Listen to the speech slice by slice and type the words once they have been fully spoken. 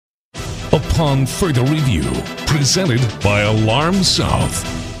Upon Further Review, presented by Alarm South.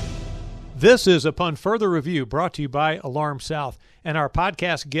 This is Upon Further Review, brought to you by Alarm South. And our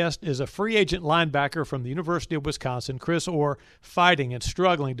podcast guest is a free agent linebacker from the University of Wisconsin, Chris Orr, fighting and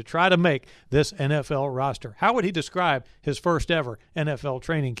struggling to try to make this NFL roster. How would he describe his first ever NFL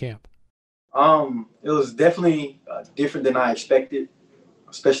training camp? It was definitely different than I expected,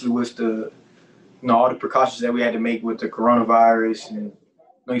 especially with all the precautions that we had to make with the coronavirus. And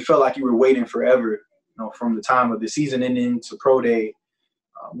you felt like you were waiting forever, from the time of the season ending to pro day.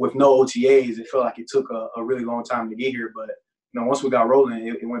 With no OTAs, it felt like it took a really long time to get here. But, once we got rolling,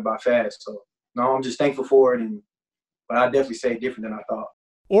 it went by fast. So, I'm just thankful for it. But I definitely say different than I thought.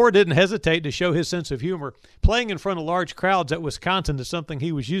 Orr didn't hesitate to show his sense of humor. Playing in front of large crowds at Wisconsin is something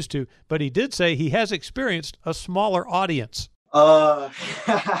he was used to, but he did say he has experienced a smaller audience.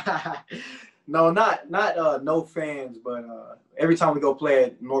 No, not no fans, but every time we go play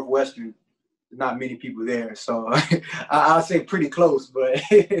at Northwestern, not many people there. So I'll say pretty close, but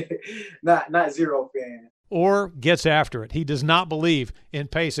not zero fans. Orr gets after it. He does not believe in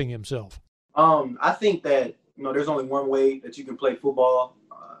pacing himself. I think that, there's only one way that you can play football,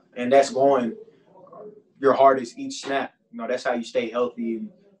 and that's going your hardest each snap. That's how you stay healthy, and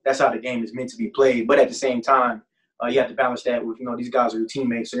that's how the game is meant to be played. But at the same time, you have to balance that with, these guys are your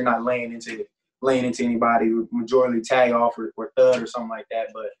teammates, so you're not laying into anybody, majority tag off or thud or something like that.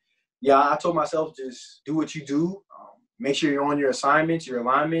 But yeah, I told myself, just do what you do. Make sure you're on your assignments, your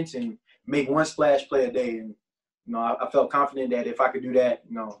alignments, and make one splash play a day. And, I felt confident that if I could do that,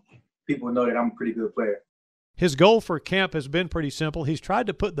 people would know that I'm a pretty good player. His goal for camp has been pretty simple. He's tried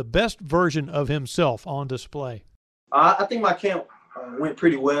to put the best version of himself on display. I think my camp went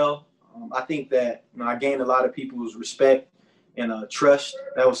pretty well. I think that I gained a lot of people's respect and trust.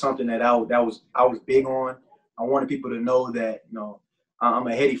 That was something that I was big on. I wanted people to know that, I'm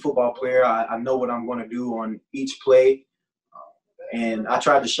a heady football player. I know what I'm going to do on each play. And I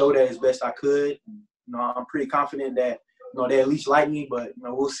tried to show that as best I could. I'm pretty confident that, they at least like me, but,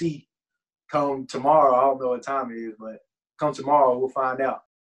 we'll see. Come tomorrow, I don't know what time it is, but come tomorrow, we'll find out.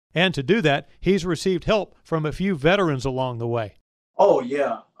 And to do that, he's received help from a few veterans along the way. Oh,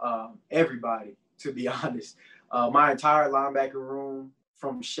 yeah. Everybody, to be honest. My entire linebacker room,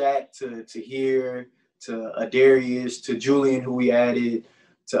 from Shaq to here, to Adarius, to Julian, who we added,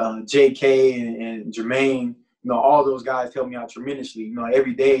 to J.K. and Jermaine, all those guys help me out tremendously.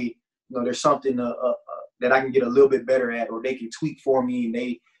 Every day, there's something that I can get a little bit better at, or they can tweak for me, and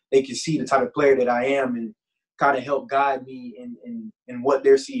they can see the type of player that I am and kind of help guide me in what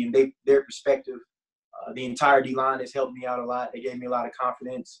they're seeing, their perspective. The entire D-line has helped me out a lot. They gave me a lot of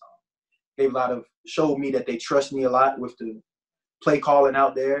confidence. Showed me that they trust me a lot with the play calling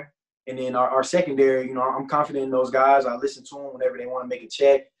out there. And then our secondary, I'm confident in those guys. I listen to them whenever they want to make a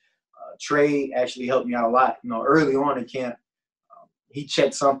check. Trey actually helped me out a lot. Early on in camp, he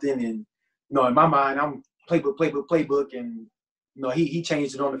checked something, and in my mind, I'm playbook, and he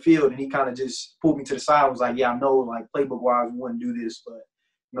changed it on the field, and he kind of just pulled me to the side. And was like, yeah, I know, like playbook wise, we wouldn't do this, but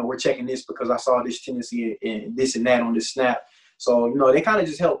we're checking this because I saw this tendency and this and that on this snap. So they kind of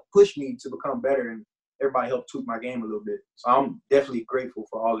just helped push me to become better, and everybody helped tweak my game a little bit. So I'm definitely grateful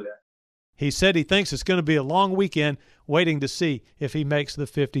for all of that. He said he thinks it's going to be a long weekend, waiting to see if he makes the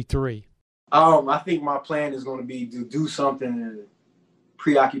 53. I think my plan is going to be to do something to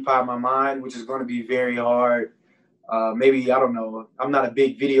preoccupy my mind, which is going to be very hard. Maybe, I don't know, I'm not a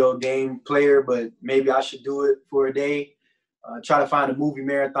big video game player, but maybe I should do it for a day. Try to find a movie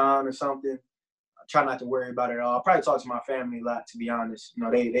marathon or something. Try not to worry about it at all. I'll probably talk to my family a lot, to be honest.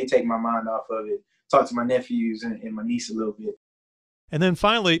 They take my mind off of it. Talk to my nephews and my niece a little bit. And then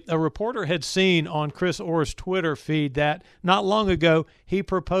finally, a reporter had seen on Chris Orr's Twitter feed that not long ago he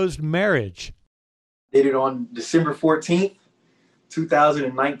proposed marriage. Did it on December 14th,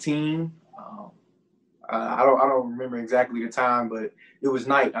 2019. I don't remember exactly the time, but it was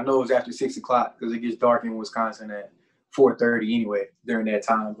night. I know it was after 6 o'clock because it gets dark in Wisconsin at 4:30 anyway during that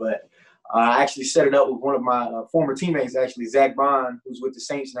time. But I actually set it up with one of my former teammates, actually, Zach Bond, who's with the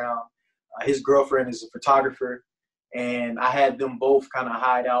Saints now. His girlfriend is a photographer. And I had them both kind of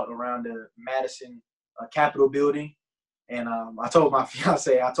hide out around the Madison Capitol building. And I told my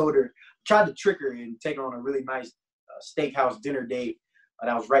fiance, tried to trick her and take her on a really nice steakhouse dinner date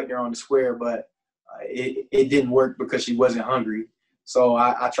that was right there on the square, but it didn't work because she wasn't hungry. So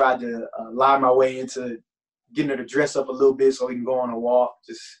I tried to lie my way into getting her to dress up a little bit so we can go on a walk.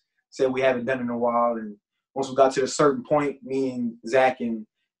 Just said we haven't done it in a while. And once we got to a certain point, me and Zach and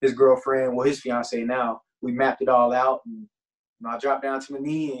his girlfriend, his fiance now, we mapped it all out, and I dropped down to my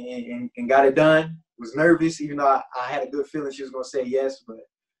knee and got it done. Was nervous, even though I had a good feeling she was going to say yes, but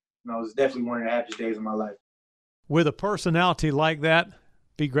it was definitely one of the happiest days of my life. With a personality like that,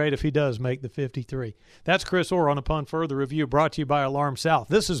 be great if he does make the 53. That's Chris Orr on Upon Further Review, brought to you by Alarm South.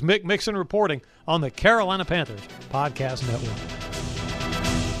 This is Mick Mixon reporting on the Carolina Panthers Podcast Network.